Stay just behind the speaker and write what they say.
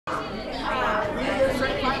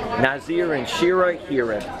Nazir and Shira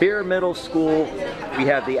here at Bair Middle School. We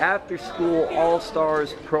have the After School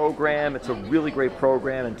All-Stars program. It's a really great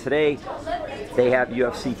program, and today they have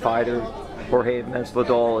UFC fighter Jorge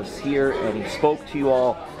Masvidal is here, and he spoke to you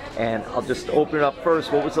all. And I'll just open it up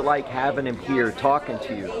first. What was it like having him here talking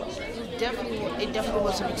to you? It definitely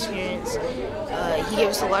was an experience. He gave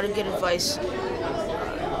us a lot of good advice.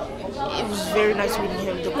 It was very nice meeting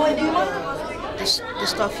him. The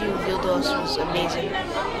stuff he revealed to us was amazing.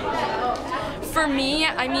 For me,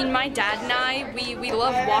 I mean, my dad and I, we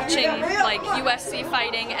love watching like UFC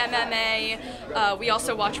fighting, MMA. We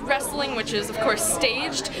also watch wrestling, which is of course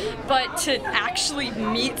staged. But to actually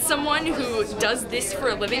meet someone who does this for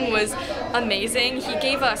a living was amazing. He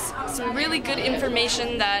gave us some really good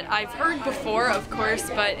information that I've heard before, of course,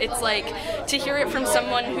 but it's like to hear it from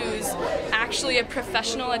someone who's actually a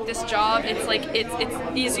professional at this job. It's like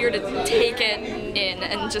it's easier to take it in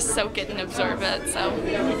and just soak it and absorb it. So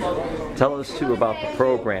tell us too about the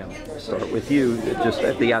program. Start with you, just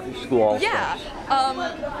at the After School All-Stars. Yeah,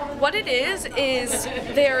 what it is it's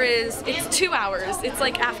 2 hours. It's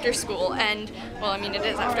like after school, and well, I mean it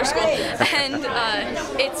is after school, and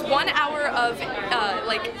it's 1 hour of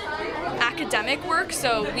like academic work.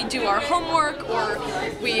 So we do our homework, or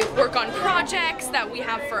we work on projects that we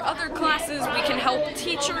have for other classes. We can help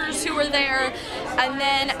teachers who are there, and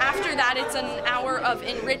then after that it's an hour of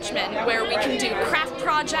enrichment where we can do craft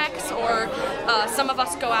projects, or some of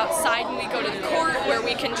us go outside and we go to the court where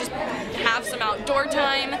we can just have some outdoor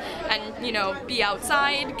time and, you know, be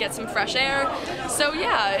outside, get some fresh air. So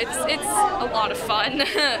yeah, it's a lot of fun.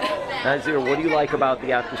 Nazir, what do you like about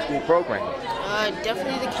the After School program?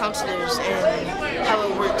 Definitely the counselors and how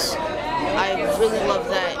it works. I really love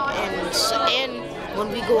that, and when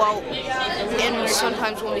we go out, and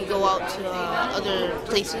sometimes when we go out to other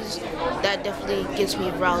places, that definitely gets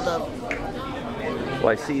me riled up. Well,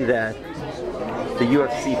 I see that the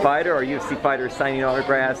UFC fighter, our UFC fighter, is signing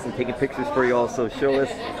autographs and taking pictures for you also. Show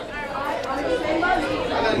us.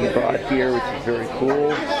 He brought here, which is very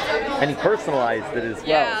cool. And he personalized it as well.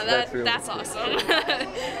 Yeah, so that's really awesome.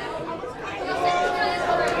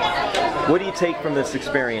 What do you take from this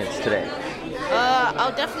experience today?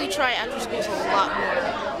 I'll definitely try after schools a lot more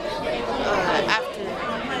after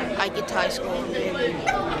I get to high school. And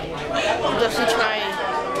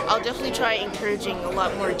I'll definitely try encouraging a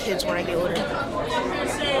lot more kids when I get older.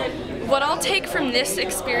 What I'll take from this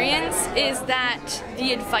experience is that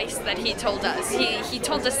the advice that he told us. He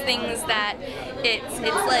told us things that it's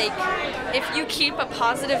like if you keep a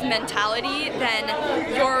positive mentality, then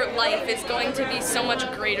your life is going to be so much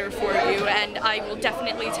greater for you, and I will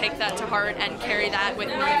definitely take that to heart and carry that with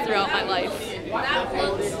me throughout my life.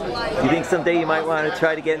 You think someday you might want to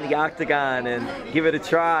try to get in the octagon and give it a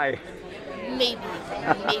try? Maybe.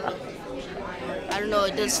 I don't know.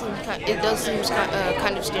 It does seem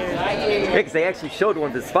kind of scary. Yeah, because they actually showed one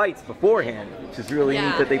of his fights beforehand, which is really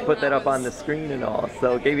neat that they put that up on the screen and all.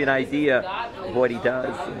 So it gave you an idea of what he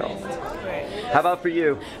does and all. How about for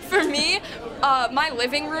you? For me, my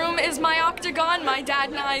living room is my octagon. My dad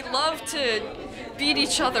and I love to beat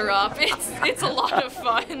each other up. It's a lot of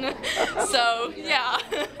fun. So yeah.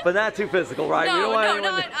 But not too physical, right? No,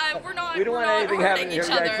 we don't want anything happening each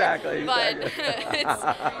here. other. Yeah, exactly.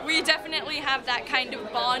 But we definitely have that kind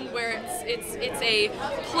of bond where it's a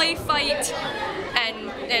play fight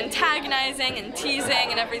and antagonizing and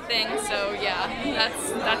teasing and everything. So yeah,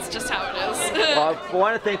 that's just how it is. Well, I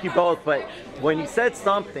want to thank you both, but when you said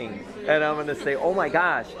something, and I'm going to say, oh my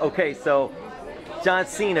gosh, okay, so John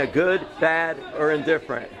Cena, good, bad, or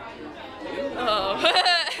indifferent? Oh.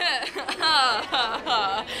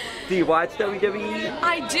 Do you watch WWE?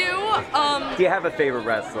 I do. Do you have a favorite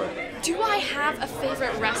wrestler? Do I have a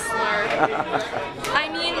favorite wrestler? I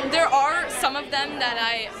mean, there are some of them that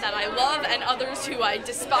I love and others who I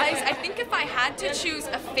despise. I think if I had to choose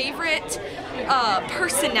a favorite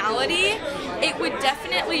personality, it would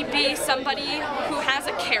definitely be somebody who has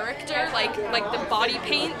a character, like the body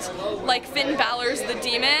paint, like Finn Balor's The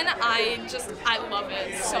Demon. I love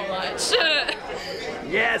it so much.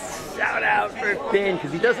 Yes, shout out for Finn,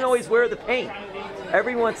 because he doesn't always wear the paint.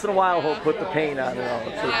 Every once in a while he'll put the paint on and all.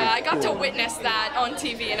 So yeah, I got to witness that on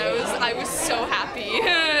TV, and I was so happy.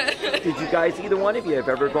 Did you guys, either one of you, have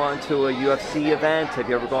ever gone to a UFC event? Have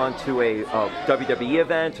you ever gone to a WWE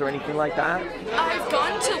event or anything like that? I've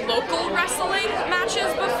gone to local wrestling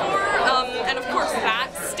matches before, and of course that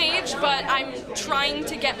stage, but I'm trying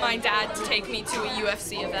to get my dad to take me to a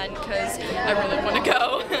UFC event because I really want to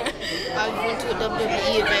go. I went to a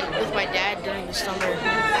WWE event with my dad during the summer,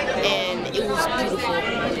 and it was beautiful.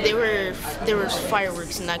 There were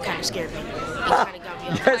fireworks, and that kind of scared me. It kind of got me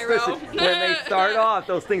Yes, pyro. when they start off,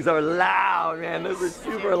 those things are loud, man. Those are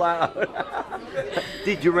super loud.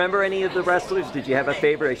 Did you remember any of the wrestlers? Did you have a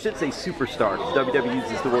favorite? I should say superstar. WWE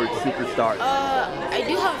uses the word superstar. I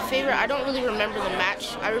do have a favorite. I don't really remember the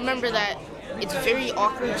match. I remember that it's very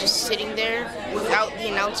awkward just sitting there without the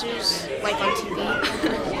announcers, like on TV.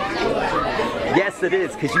 Yes, it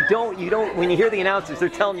is, because you don't, when you hear the announcers, they're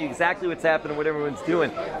telling you exactly what's happening, what everyone's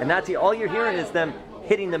doing, and that's all you're hearing is them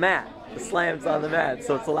hitting the mat, the slams on the mat.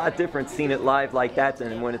 So it's a lot different seeing it live like that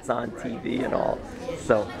than when it's on TV and all.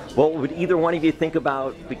 So, well, would either one of you think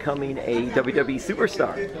about becoming a WWE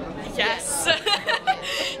superstar? Yes.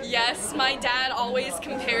 Yes, my dad always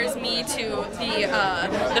compares me to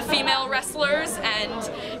the female wrestlers,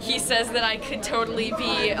 and he says that I could totally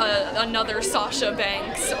be another Sasha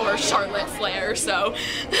Banks or Charlotte Flair, so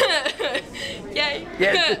yay.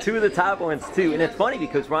 Yeah, it's the two of the top ones too. And it's funny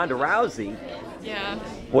because Ronda Rousey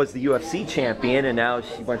was the UFC champion, and now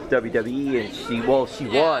she went to WWE, and she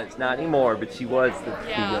was, not anymore, but she was the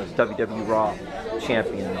WWE Raw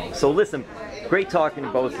champion. So listen, great talking to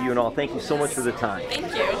both of you and all. Thank you so much for the time.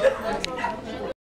 Thank you.